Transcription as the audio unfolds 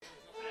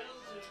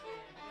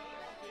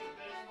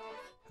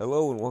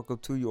Hello and welcome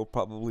to You'll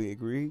Probably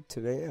Agree.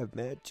 Today I have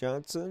Matt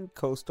Johnson,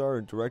 co-star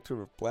and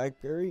director of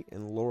Blackberry,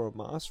 and Laura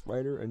Moss,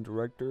 writer and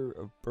director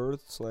of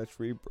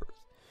Birth/Rebirth.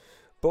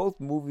 Both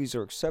movies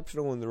are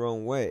exceptional in their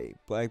own way.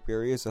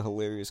 Blackberry is a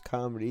hilarious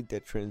comedy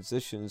that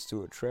transitions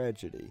to a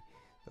tragedy.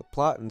 The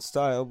plot and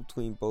style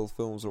between both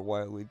films are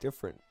wildly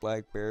different.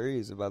 Blackberry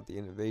is about the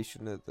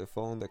innovation of the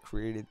phone that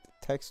created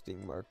the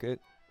texting market,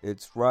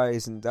 its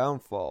rise and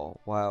downfall,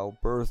 while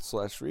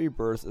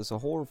Birth/Rebirth is a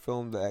horror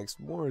film that acts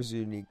more as a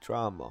unique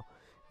drama.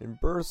 In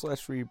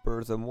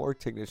Birth/Rebirth, a morgue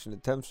technician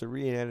attempts to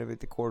reanimate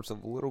the corpse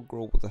of a little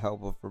girl with the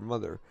help of her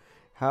mother.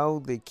 How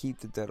they keep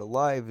the dead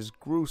alive is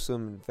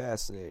gruesome and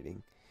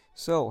fascinating.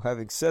 So,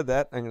 having said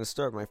that, I'm going to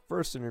start my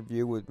first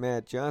interview with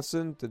Matt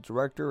Johnson, the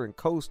director and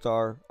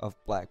co-star of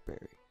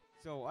Blackberry.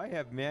 So I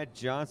have Matt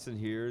Johnson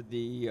here,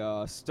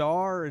 the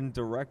star and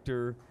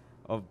director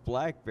of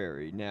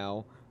Blackberry.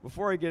 Now,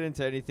 before I get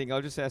into anything,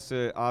 I'll just ask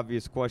the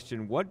obvious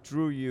question. What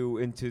drew you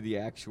into the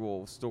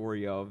actual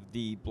story of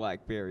the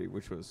Blackberry,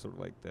 which was sort of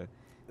like the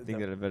thing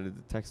that invented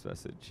the text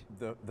message?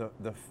 You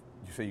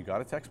say you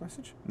got a text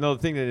message? No,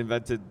 the thing that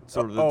invented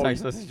sort of the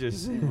text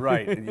messages.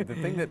 Right. The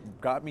thing that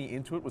got me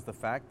into it was the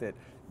fact that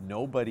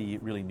nobody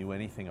really knew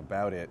anything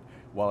about it,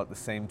 while at the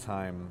same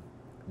time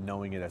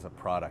knowing it as a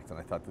product. And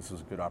I thought this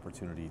was a good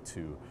opportunity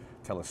to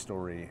tell a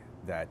story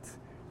that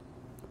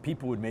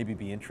people would maybe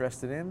be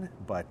interested in,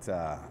 but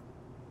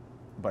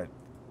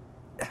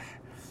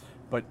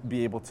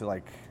be able to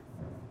like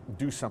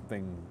do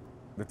something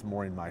that's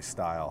more in my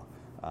style.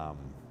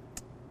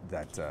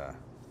 That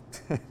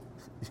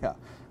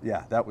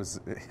was.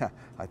 Yeah,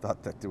 I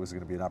thought that there was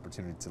going to be an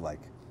opportunity to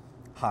like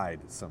hide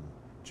some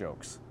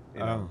jokes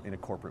in a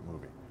corporate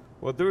movie.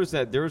 Well, there was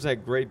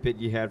that great bit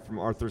you had from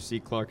Arthur C.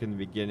 Clarke in the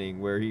beginning,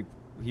 where he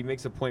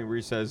makes a point where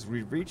he says,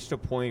 "We've reached a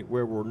point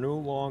where we're no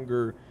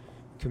longer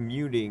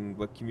commuting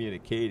but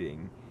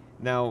communicating."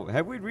 Now,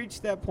 have we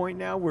reached that point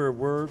now where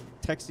we're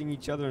texting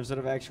each other instead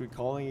of actually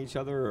calling each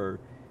other,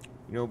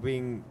 or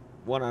being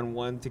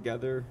one-on-one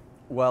together?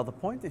 Well, the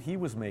point that he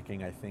was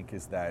making, I think,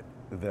 is that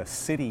the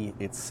city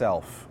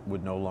itself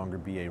would no longer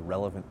be a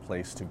relevant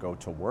place to go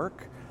to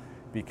work,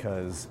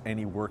 because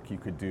any work you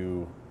could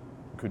do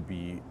could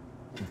be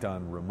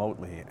done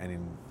remotely. And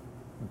in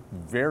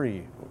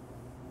very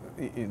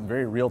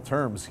real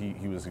terms,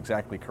 he was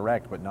exactly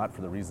correct, but not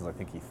for the reasons I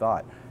think he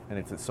thought. And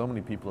it's that so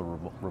many people are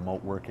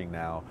remote working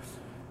now.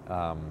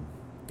 Look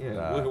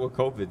at what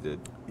COVID did.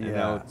 And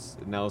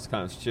now it's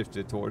kind of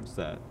shifted towards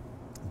that.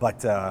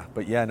 But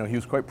yeah, no, he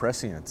was quite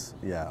prescient.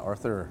 Yeah,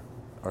 Arthur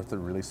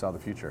really saw the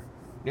future.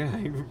 Yeah,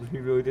 he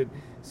really did.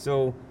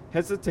 So,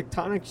 has the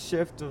tectonic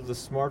shift of the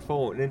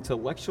smartphone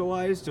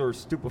intellectualized or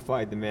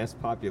stupefied the mass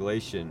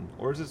population?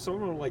 Or is it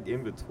sort of like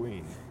in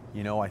between?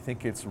 I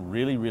think it's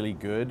really, really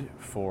good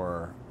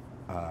for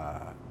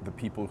the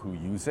people who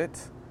use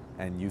it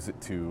and use it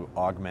to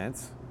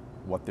augment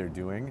what they're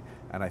doing.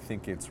 And I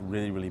think it's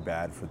really, really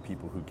bad for the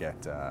people who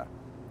get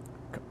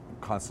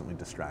constantly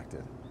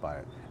distracted by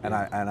it. And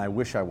I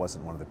wish I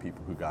wasn't one of the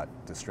people who got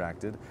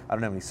distracted. I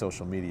don't have any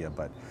social media,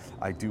 but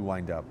I do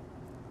wind up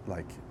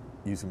like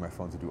using my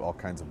phone to do all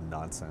kinds of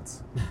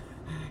nonsense.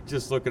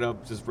 Just looking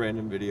up just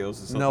random videos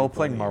and stuff. No,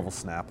 playing Marvel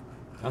Snap.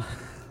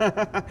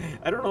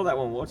 I don't know that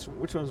one.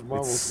 Which one's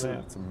Marvel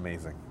Snap? It's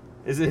amazing.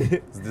 Is it?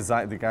 It's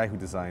the guy who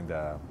designed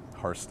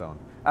Hearthstone.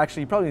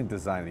 Actually, he probably didn't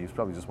design it. He was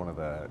probably just one of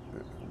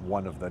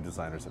the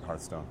designers at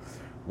Hearthstone.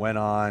 Went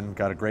on,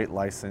 got a great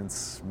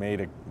license,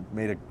 made a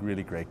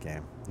really great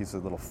game. He's a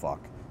little fuck.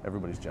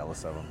 Everybody's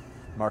jealous of him.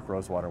 Mark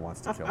Rosewater wants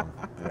to kill him.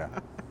 Yeah.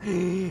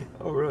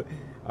 Oh, really?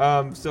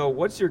 So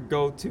what's your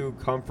go-to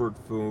comfort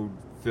food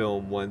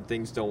film when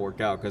things don't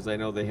work out? Because I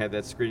know they had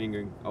that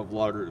screening of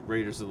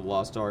Raiders of the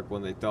Lost Ark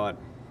when they thought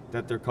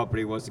that their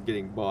company wasn't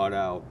getting bought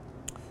out.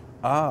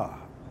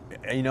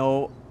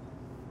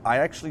 I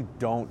actually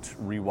don't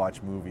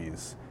rewatch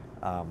movies,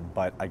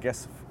 but I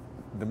guess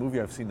the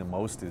movie I've seen the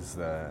most is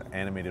the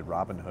animated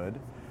Robin Hood.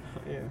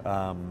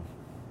 Yeah.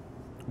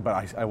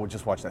 But I would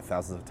just watch that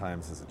thousands of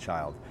times as a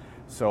child.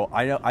 So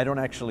I don't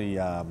actually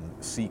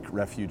seek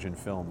refuge in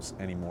films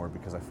anymore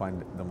because I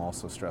find them all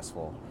so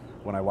stressful.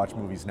 When I watch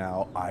movies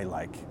now,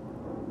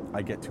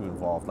 I get too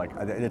involved. Like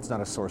it's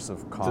not a source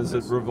of calmness.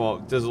 Does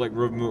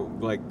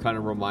it kind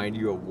of remind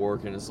you of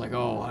work? And it's like,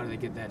 oh, how did they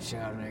get that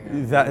shot?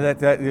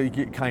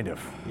 That kind of.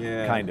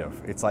 Yeah. Kind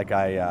of. It's like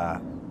I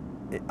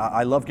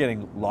love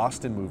getting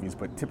lost in movies,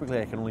 but typically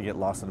I can only get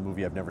lost in a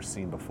movie I've never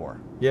seen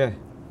before. Yeah.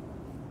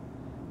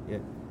 Yeah.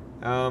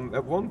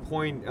 At one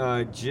point,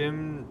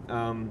 Jim,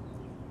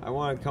 I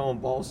want to call him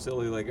Ball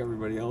Silly like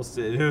everybody else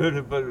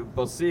did, but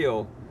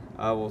Basile,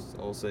 I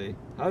will say.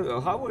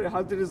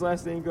 How did his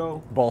last name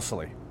go?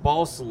 Balsillie.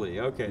 Balsillie,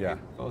 okay. Yeah.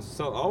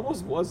 So it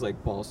almost was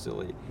like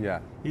Balsillie. Yeah.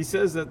 He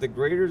says that the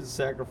greater the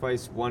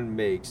sacrifice one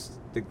makes,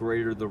 the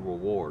greater the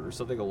reward, or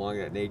something along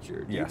that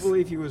nature. Do you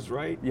believe he was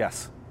right?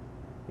 Yes.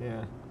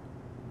 Yeah.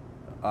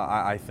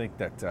 I think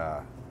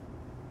that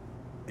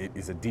it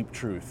is a deep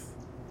truth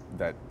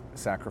that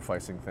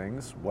sacrificing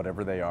things,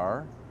 whatever they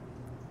are,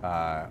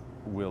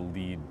 will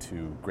lead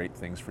to great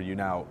things for you.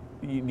 Now,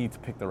 you need to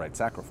pick the right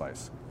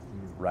sacrifice,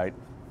 right?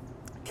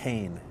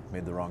 Cain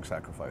made the wrong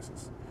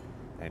sacrifices,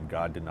 and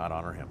God did not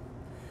honor him.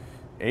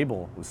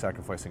 Abel was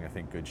sacrificing, I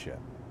think, good shit.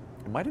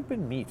 It might have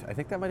been meat. I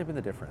think that might have been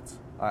the difference.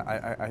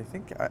 I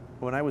think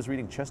when I was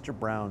reading Chester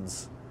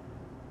Brown's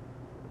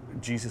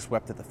Jesus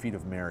Wept at the Feet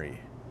of Mary,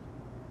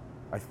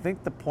 I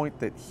think the point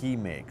that he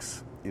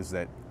makes is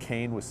that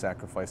Cain was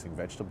sacrificing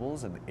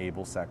vegetables and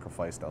Abel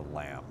sacrificed a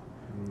lamb.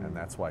 And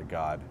that's why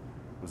God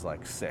was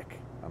like, sick.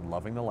 I'm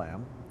loving the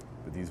lamb,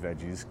 but these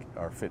veggies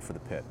are fit for the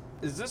pit.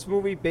 Is this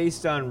movie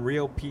based on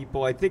real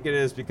people? I think it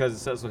is because it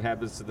says what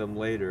happens to them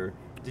later.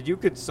 Did you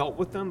consult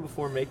with them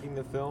before making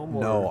the film?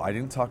 Or? No, I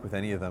didn't talk with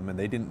any of them, and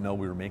they didn't know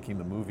we were making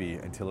the movie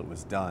until it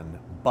was done.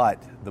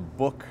 But the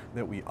book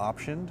that we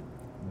optioned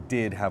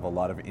did have a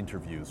lot of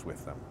interviews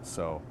with them,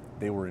 so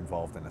they were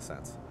involved in a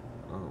sense.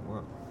 Oh,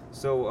 wow.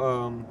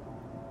 So,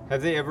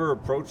 have they ever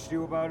approached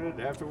you about it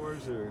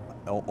afterwards? Or?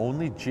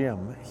 Only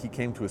Jim. He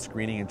came to a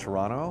screening in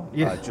Toronto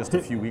just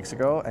a few weeks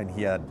ago, and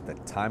he had the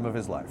time of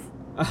his life.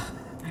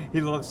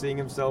 He loved seeing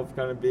himself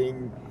kind of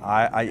being...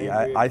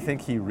 I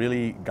think he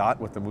really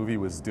got what the movie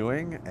was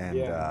doing,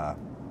 and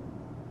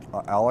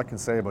all I can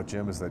say about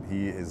Jim is that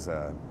he is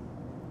a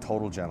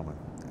total gentleman,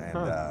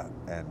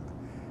 and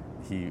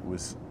he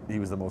was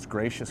the most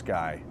gracious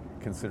guy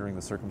considering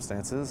the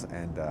circumstances,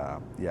 and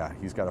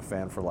he's got a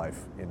fan for life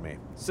in me.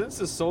 Since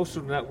The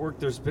Social Network,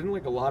 there's been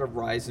like a lot of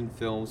rise in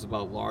films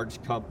about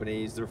large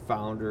companies, their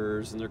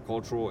founders, and their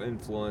cultural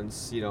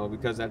influence,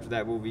 because after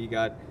that movie you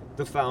got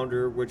The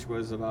Founder, which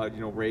was about,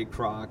 Ray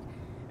Kroc,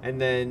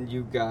 and then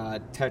you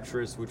got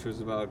Tetris, which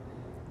was about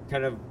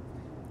kind of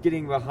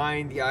getting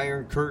behind the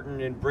Iron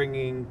Curtain and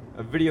bringing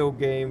a video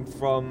game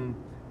from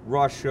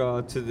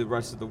Russia to the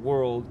rest of the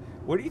world.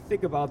 What do you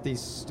think about these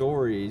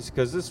stories?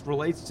 Because this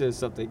relates to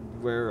something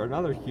where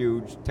another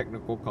huge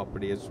technical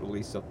company has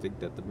released something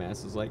that the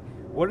masses like.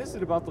 What is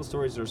it about those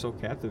stories that are so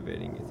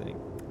captivating, you think?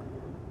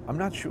 I'm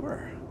not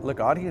sure. Look,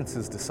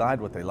 audiences decide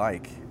what they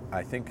like.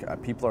 I think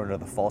people are under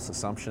the false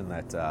assumption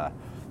that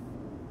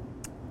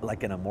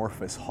like an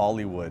amorphous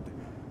Hollywood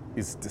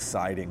is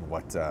deciding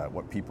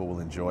what people will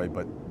enjoy.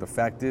 But the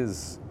fact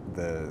is,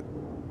 the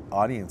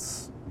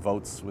audience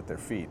votes with their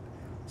feet.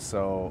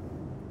 So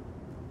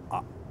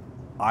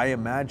I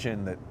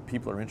imagine that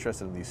people are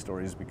interested in these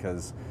stories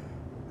because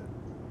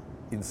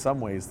in some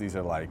ways these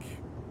are like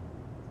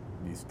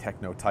these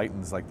techno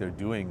titans, like they're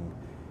doing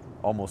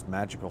almost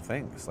magical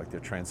things, like they're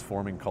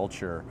transforming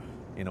culture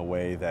in a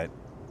way that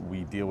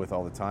we deal with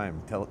all the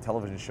time.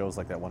 Television shows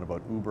like that one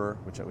about Uber,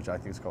 which I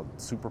think is called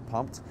Super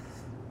Pumped,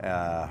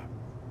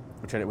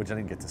 which I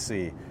didn't get to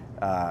see.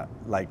 I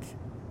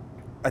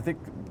think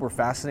we're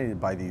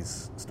fascinated by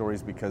these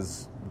stories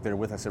because they're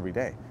with us every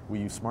day. We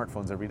use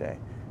smartphones every day.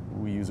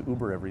 We use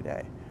Uber every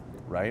day,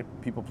 right?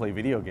 People play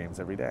video games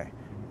every day.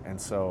 And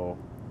so,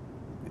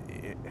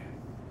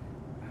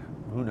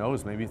 who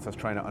knows, maybe it's us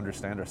trying to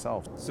understand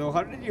ourselves. So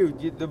how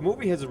did the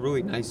movie has a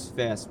really nice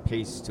fast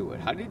pace to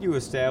it. How did you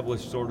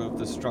establish sort of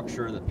the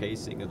structure and the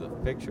pacing of the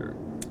picture?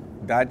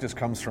 That just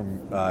comes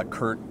from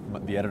Kurt,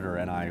 the editor,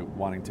 and I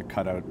wanting to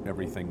cut out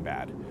everything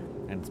bad.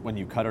 And when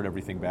you cut out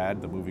everything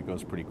bad, the movie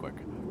goes pretty quick.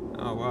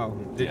 Oh, wow.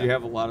 Did you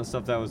have a lot of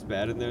stuff that was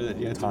bad in there that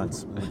you had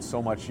Tons.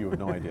 So much you have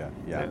no idea.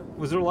 Yeah.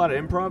 Was there a lot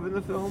of improv in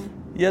the film?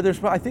 Yeah,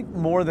 there's, I think,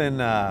 more than,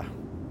 I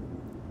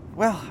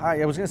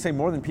was going to say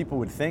more than people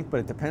would think,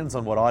 but it depends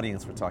on what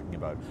audience we're talking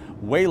about.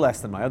 Way less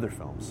than my other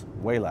films.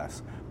 Way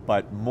less.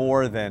 But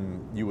more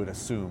than you would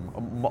assume.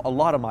 A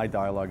lot of my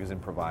dialogue is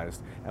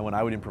improvised, and when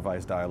I would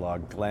improvise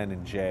dialogue, Glenn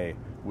and Jay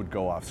would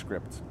go off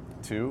script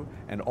too,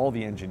 and all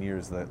the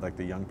engineers, like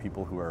the young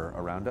people who are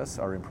around us,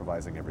 are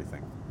improvising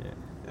everything. Yeah.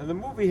 And the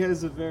movie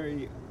has a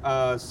very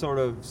sort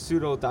of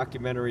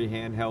pseudo-documentary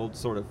handheld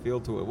sort of feel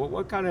to it.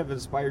 What kind of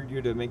inspired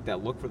you to make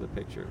that look for the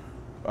picture?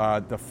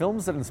 The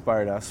films that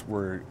inspired us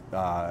were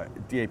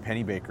D.A.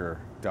 Pennebaker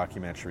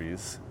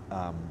documentaries.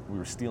 We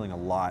were stealing a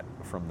lot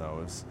from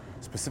those.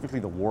 Specifically,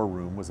 The War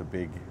Room was a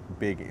big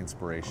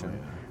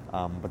inspiration.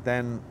 Oh, yeah. But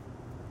then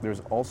there's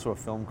also a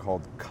film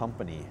called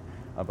Company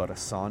about a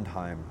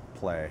Sondheim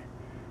play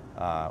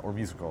or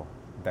musical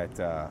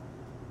that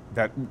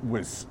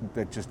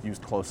just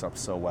used close-ups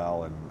so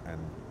well, and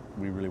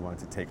we really wanted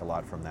to take a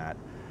lot from that.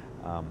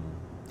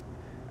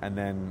 And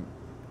then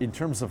in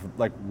terms of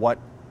like what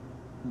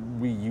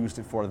we used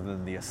it for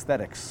than the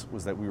aesthetics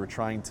was that we were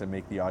trying to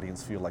make the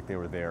audience feel like they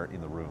were there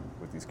in the room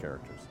with these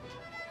characters.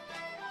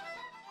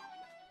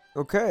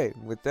 Okay,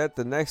 with that,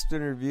 the next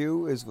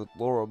interview is with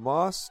Laura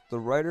Moss, the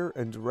writer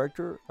and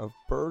director of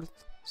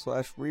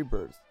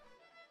Birth/Rebirth.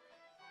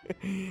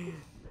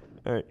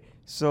 All right,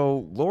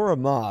 so Laura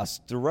Moss,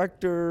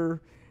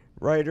 director,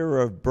 writer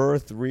of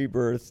Birth,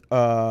 Rebirth.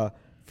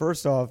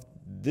 First off,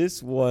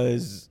 this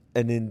was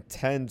an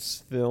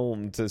intense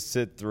film to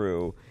sit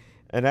through.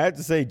 And I have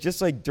to say,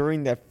 just like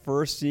during that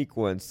first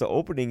sequence, the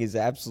opening is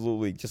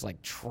absolutely just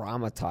like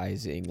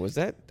traumatizing. Was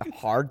that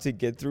hard to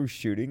get through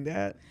shooting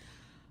that?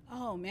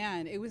 Oh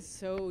man, it was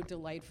so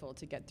delightful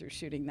to get through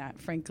shooting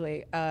that.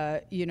 Frankly,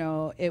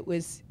 it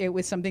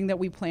was something that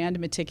we planned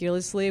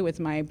meticulously with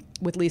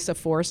Lisa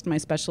Forst, my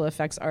special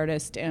effects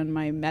artist, and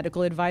my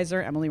medical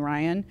advisor Emily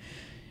Ryan.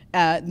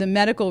 The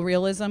medical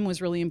realism was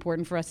really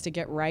important for us to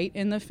get right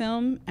in the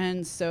film,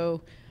 and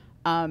so,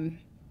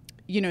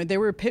 there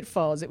were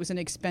pitfalls. It was an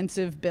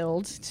expensive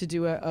build to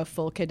do a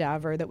full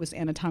cadaver that was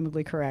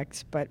anatomically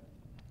correct, but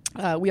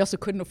we also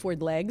couldn't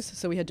afford legs,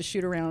 so we had to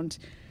shoot around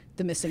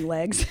the missing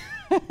legs.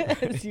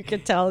 As you can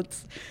tell,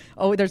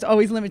 there's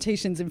always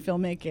limitations in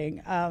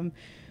filmmaking.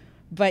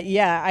 But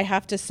yeah, I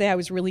have to say I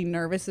was really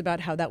nervous about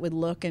how that would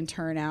look and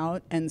turn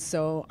out. And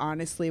so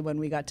honestly, when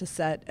we got to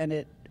set and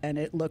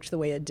it looked the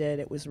way it did,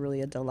 it was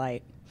really a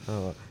delight.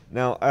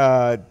 Now,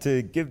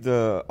 to give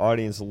the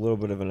audience a little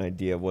bit of an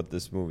idea of what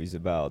this movie's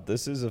about,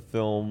 this is a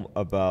film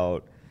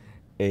about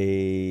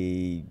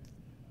a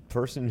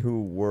person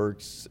who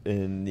works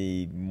in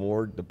the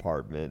morgue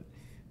department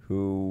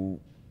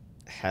who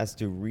has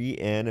to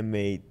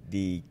reanimate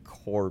the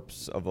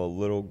corpse of a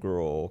little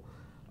girl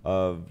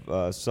of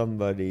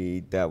somebody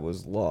that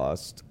was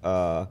lost.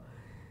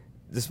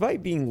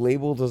 Despite being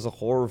labeled as a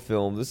horror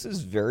film, this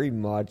is very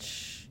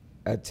much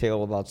a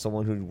tale about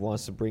someone who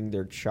wants to bring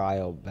their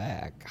child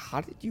back.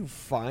 How did you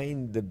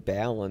find the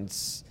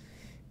balance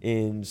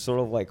in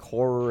sort of like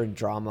horror and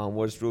drama and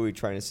what it's really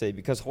trying to say?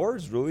 Because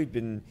horror's really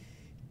been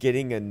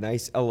getting a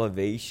nice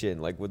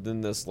elevation like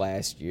within this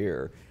last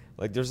year.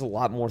 Like, there's a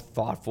lot more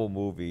thoughtful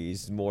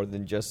movies, more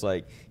than just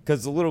like,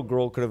 because the little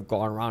girl could have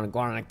gone around and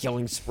gone on a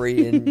killing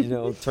spree and,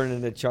 turn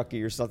into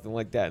Chucky or something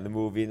like that in the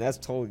movie, and that's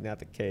totally not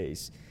the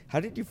case. How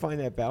did you find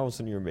that balance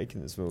when you were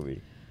making this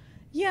movie?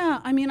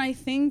 Yeah, I mean, I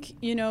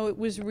think, it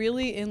was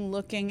really in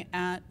looking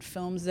at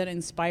films that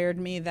inspired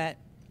me that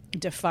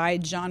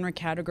defied genre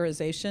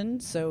categorization.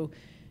 So,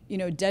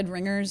 Dead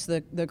Ringers,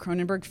 the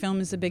Cronenberg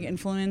film, is a big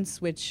influence,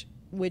 which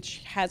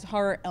has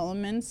horror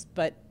elements,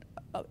 but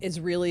is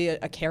really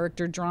a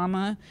character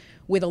drama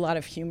with a lot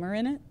of humor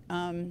in it.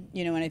 And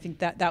I think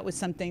that was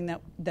something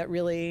that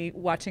really,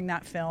 watching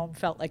that film,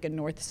 felt like a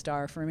North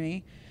Star for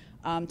me.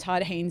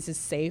 Todd Haynes'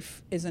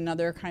 Safe is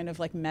another kind of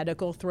like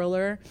medical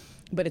thriller,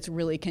 but it's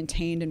really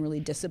contained and really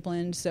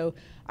disciplined. So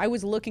I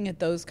was looking at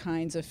those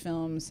kinds of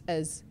films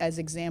as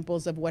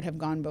examples of what have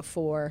gone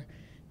before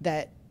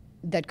that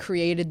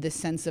created this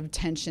sense of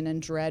tension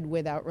and dread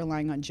without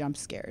relying on jump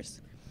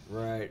scares.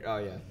 Right. Oh,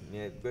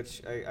 yeah.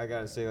 Which I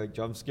gotta say, like,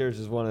 jump scares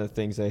is one of the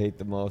things I hate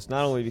the most.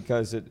 Not only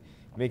because it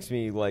makes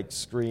me like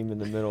scream in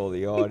the middle of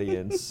the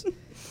audience,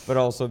 but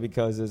also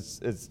because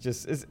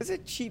it's a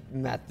cheap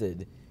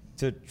method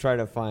to try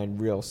to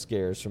find real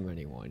scares from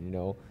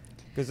anyone.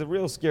 Because the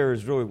real scare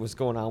is really what's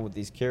going on with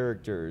these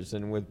characters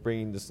and with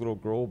bringing this little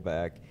girl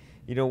back.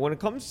 When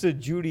it comes to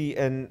Judy,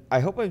 and I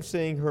hope I'm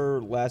saying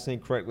her last name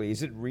correctly.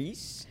 Is it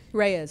Reyes?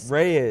 Reyes.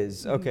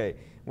 Mm-hmm. Okay.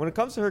 When it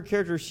comes to her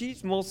character,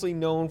 she's mostly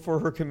known for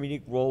her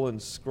comedic role in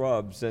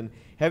Scrubs, and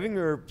having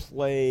her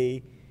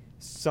play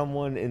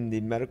someone in the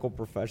medical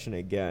profession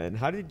again.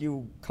 How did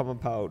you come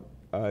about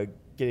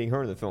getting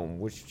her in the film?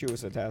 Which she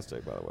was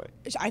fantastic, by the way.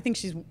 I think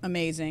she's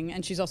amazing,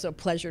 and she's also a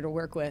pleasure to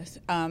work with.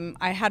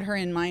 I had her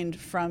in mind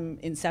from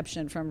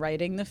inception, from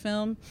writing the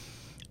film.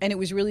 And it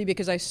was really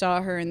because I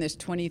saw her in this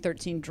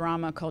 2013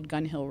 drama called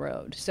Gun Hill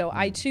Road. So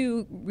I,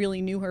 too,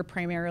 really knew her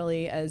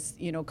primarily as,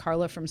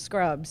 Carla from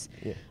Scrubs.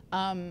 Yeah.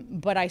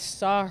 But I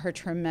saw her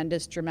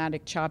tremendous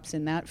dramatic chops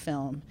in that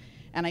film,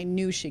 and I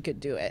knew she could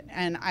do it.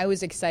 And I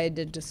was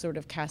excited to sort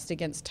of cast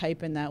against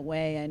type in that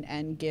way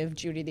and give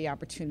Judy the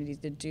opportunity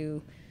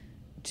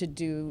to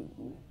do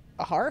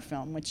a horror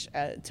film, which,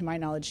 to my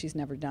knowledge, she's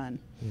never done.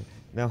 Yeah.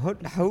 Now,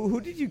 who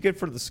did you get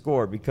for the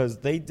score? Because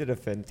they did a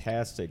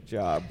fantastic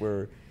job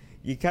where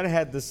you kind of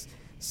had this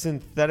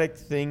synthetic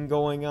thing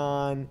going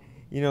on,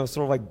 sort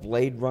of like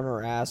Blade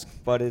Runner-esque,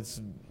 but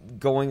it's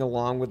going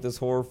along with this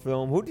horror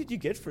film. Who did you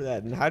get for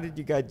that? And how did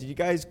you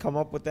guys come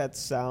up with that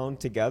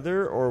sound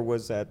together, or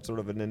was that sort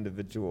of an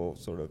individual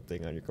sort of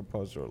thing on your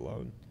composer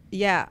alone?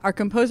 Yeah, our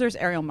composer is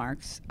Ariel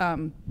Marks,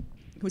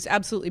 who's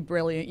absolutely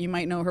brilliant. You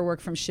might know her work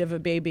from Shiva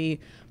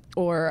Baby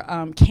or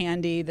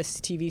Candy,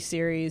 this TV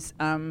series.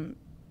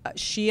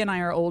 She and I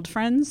are old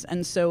friends,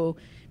 and so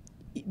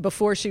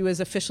before she was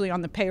officially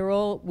on the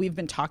payroll, we've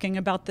been talking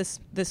about this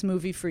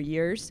movie for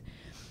years.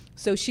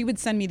 So she would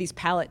send me these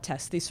palette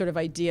tests, these sort of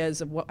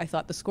ideas of what I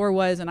thought the score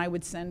was, and I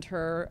would send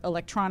her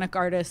electronic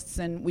artists,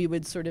 and we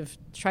would sort of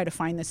try to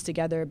find this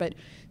together. But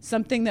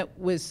something that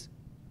was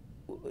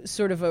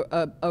sort of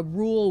a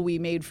rule we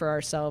made for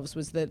ourselves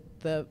was that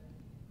the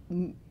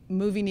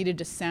movie needed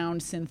to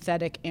sound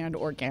synthetic and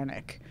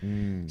organic.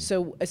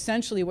 So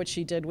essentially what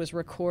she did was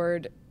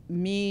record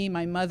me,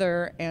 my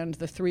mother, and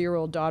the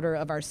 3-year-old daughter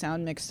of our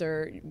sound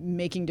mixer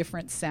making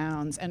different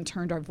sounds, and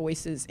turned our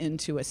voices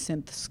into a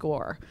synth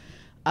score,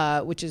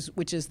 which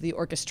is the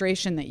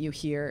orchestration that you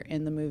hear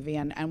in the movie.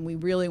 And we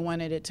really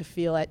wanted it to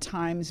feel at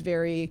times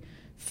very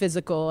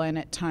physical and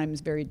at times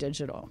very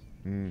digital.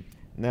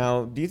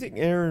 Now, do you think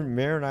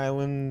Marin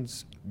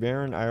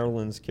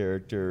Ireland's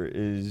character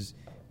is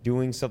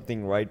doing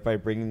something right by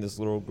bringing this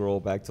little girl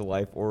back to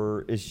life,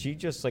 or is she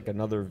just like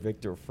another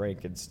Victor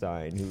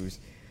Frankenstein who's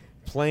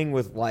playing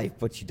with life,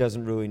 but she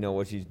doesn't really know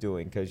what she's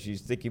doing because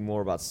she's thinking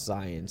more about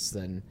science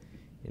than,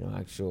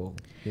 actual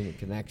human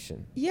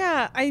connection?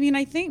 Yeah, I mean,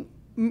 I think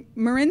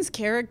Marin's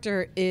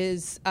character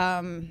is.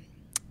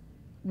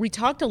 We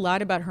talked a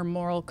lot about her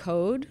moral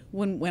code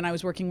when I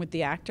was working with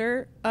the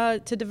actor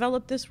to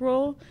develop this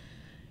role.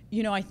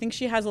 I think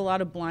she has a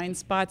lot of blind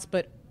spots,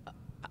 but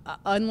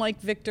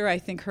unlike Victor, I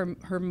think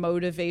her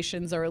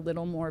motivations are a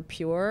little more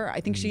pure. I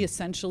think she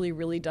essentially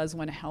really does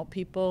want to help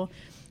people.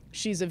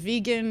 She's a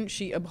vegan.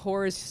 She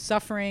abhors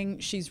suffering.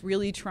 She's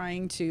really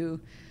trying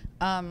to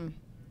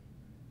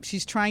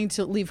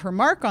leave her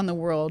mark on the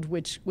world,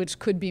 which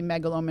could be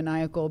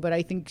megalomaniacal, but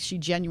I think she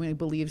genuinely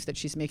believes that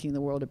she's making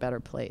the world a better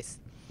place.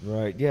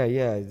 Right. Yeah.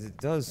 It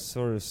does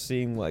sort of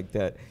seem like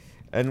that.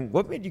 And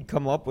what made you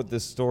come up with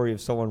this story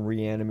of someone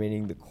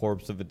reanimating the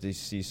corpse of a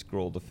deceased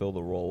girl to fill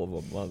the role of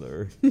a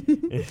mother?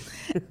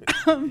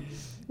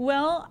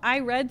 Well, I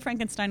read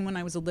Frankenstein when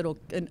I was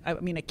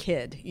a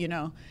kid,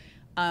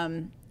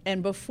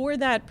 and before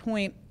that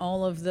point,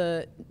 all of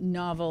the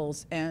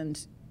novels and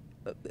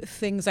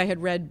things I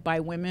had read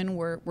by women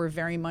were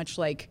very much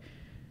like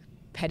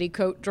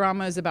petticoat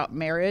dramas about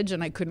marriage,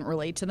 and I couldn't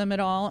relate to them at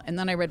all. And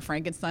then I read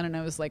Frankenstein and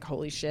I was like,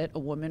 holy shit, a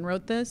woman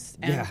wrote this.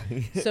 And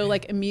so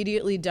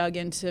immediately dug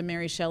into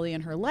Mary Shelley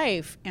and her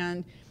life,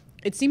 and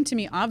it seemed to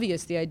me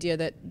obvious, the idea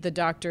that the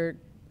doctor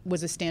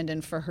was a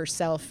stand-in for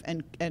herself,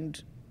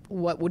 and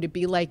what would it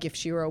be like if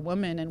she were a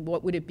woman, and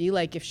what would it be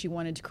like if she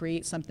wanted to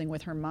create something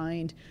with her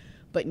mind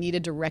but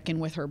needed to reckon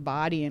with her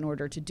body in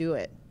order to do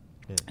it.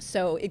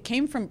 So it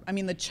came from,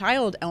 the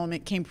child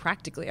element came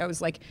practically. I was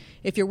like,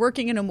 if you're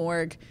working in a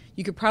morgue,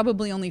 you could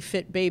probably only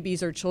fit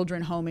babies or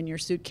children home in your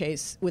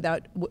suitcase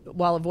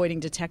while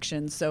avoiding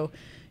detection. So,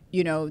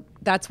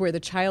 that's where the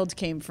child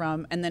came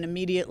from. And then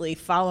immediately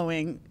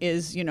following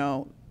is,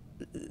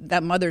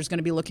 that mother's going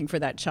to be looking for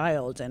that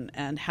child,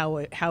 and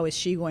how is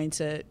she going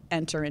to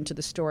enter into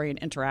the story and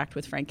interact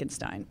with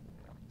Frankenstein.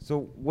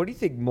 So what do you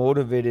think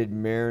motivated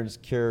Marin's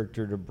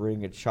character to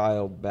bring a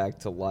child back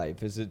to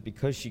life? Is it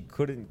because she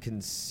couldn't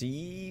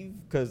conceive?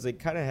 Because they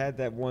kind of had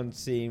that one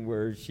scene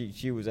where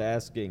she was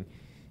asking,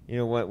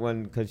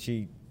 because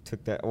she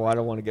took that. Oh, I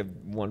don't want to give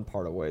one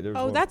part away.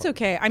 That's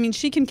okay.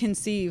 She can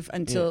conceive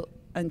until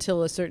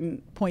a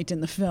certain point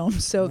in the film.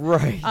 So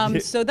right.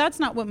 So that's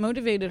not what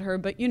motivated her.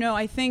 But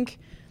I think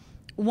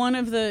one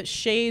of the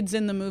shades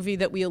in the movie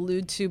that we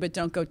allude to but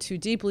don't go too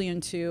deeply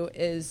into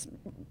is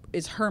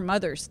her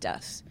mother's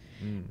death.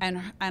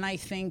 And I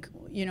think,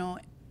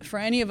 for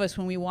any of us,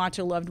 when we watch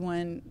a loved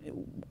one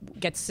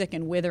get sick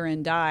and wither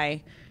and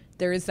die,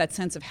 there is that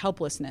sense of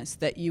helplessness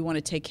that you want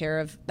to take care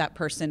of that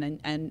person,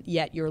 and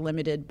yet you're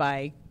limited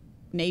by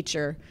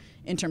nature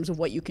in terms of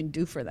what you can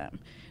do for them.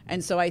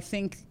 And so I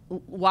think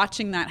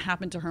watching that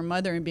happen to her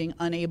mother and being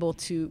unable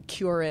to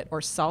cure it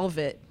or solve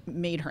it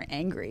made her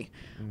angry.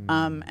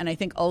 And I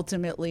think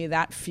ultimately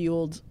that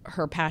fueled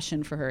her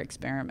passion for her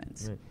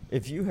experiments. Right.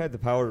 If you had the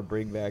power to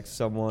bring back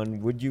someone,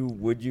 would you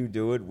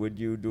do it? Would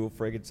you do a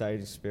Frankenstein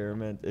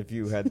experiment if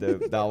you had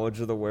the knowledge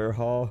of the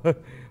Warehall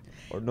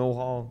or no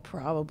hall?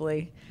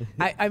 Probably.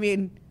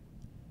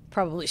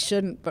 Probably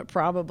shouldn't, but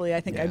probably.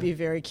 I think I'd be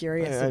very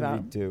curious about.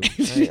 I'd be too.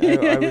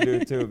 I would do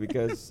it too,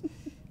 because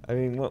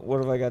what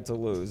have I got to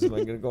lose? Am I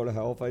going to go to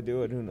hell if I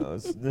do it? Who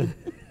knows? Do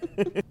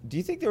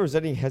you think there was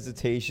any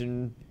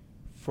hesitation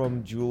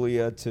from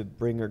Julia to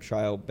bring her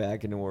child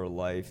back into her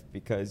life?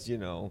 Because,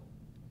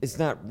 it's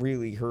not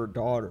really her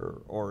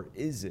daughter, or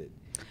is it?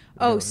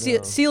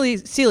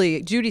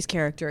 Celie, Judy's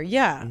character.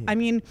 Yeah.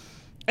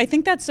 I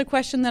think that's the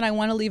question that I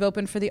want to leave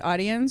open for the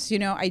audience.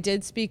 I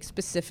did speak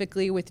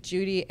specifically with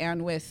Judy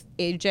and with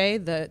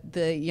AJ,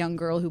 the young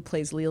girl who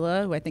plays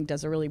Leela, who I think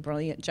does a really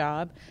brilliant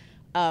job,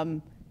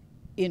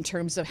 in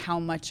terms of how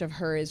much of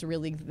her is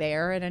really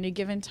there at any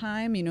given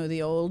time,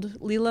 the old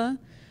Leela.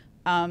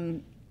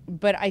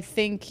 But I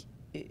think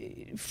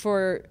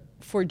for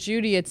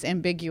Judy, it's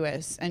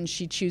ambiguous, and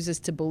she chooses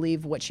to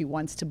believe what she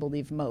wants to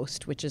believe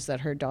most, which is that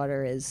her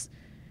daughter is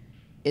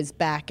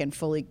back and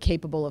fully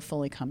capable of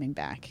fully coming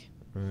back.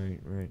 Right.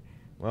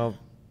 Well,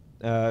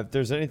 if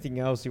there's anything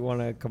else you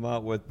want to come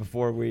out with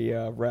before we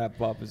wrap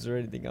up, is there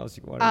anything else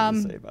you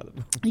wanted to say about the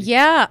movie?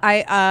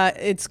 Yeah,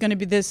 it's going to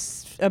be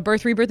this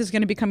Birth Rebirth is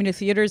going to be coming to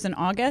theaters in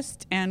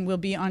August, and will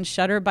be on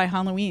Shudder by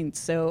Halloween.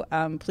 So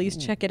please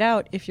check it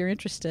out if you're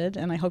interested,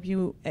 and I hope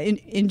you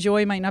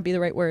enjoy. Might not be the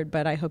right word,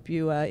 but I hope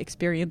you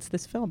experience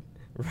this film.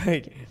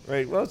 Right.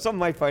 Well, some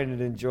might find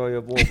it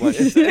enjoyable, but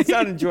it's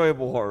not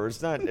enjoyable horror.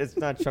 It's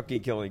not Chucky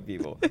killing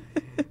people.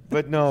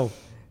 But no.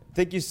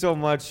 Thank you so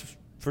much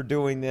for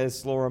doing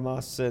this, Laura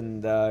Moss.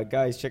 And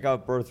guys, check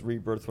out Birth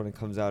Rebirth when it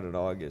comes out in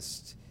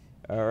August.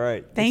 All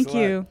right. Thank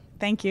you.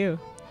 Thank you.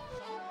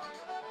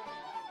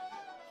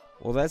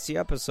 Well, that's the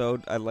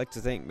episode. I'd like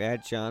to thank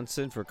Matt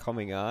Johnson for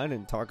coming on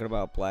and talking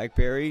about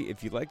Blackberry.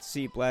 If you'd like to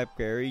see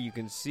Blackberry, you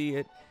can see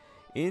it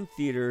in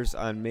theaters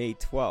on May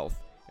 12th.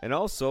 And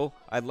also,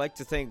 I'd like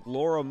to thank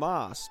Laura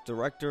Moss,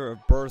 director of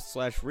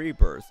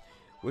Birth/Rebirth.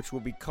 which will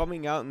be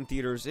coming out in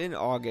theaters in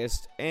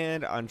August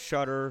and on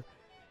Shudder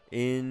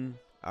in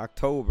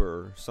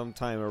October,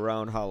 sometime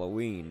around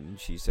Halloween,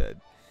 she said.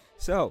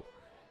 So,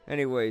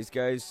 anyways,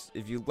 guys,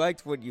 if you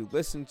liked what you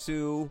listened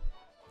to,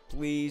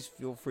 please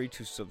feel free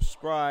to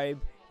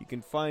subscribe. You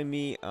can find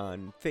me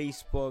on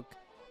Facebook,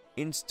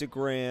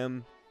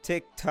 Instagram,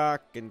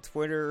 TikTok, and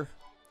Twitter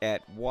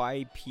at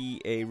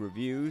YPA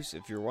Reviews.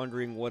 If you're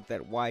wondering what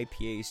that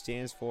YPA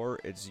stands for,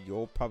 it's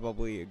You'll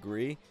Probably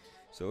Agree.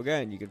 So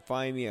again, you can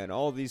find me on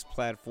all these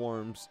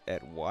platforms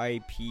at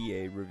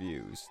YPA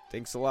Reviews.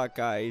 Thanks a lot,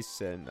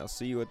 guys, and I'll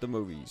see you at the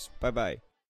movies. Bye-bye.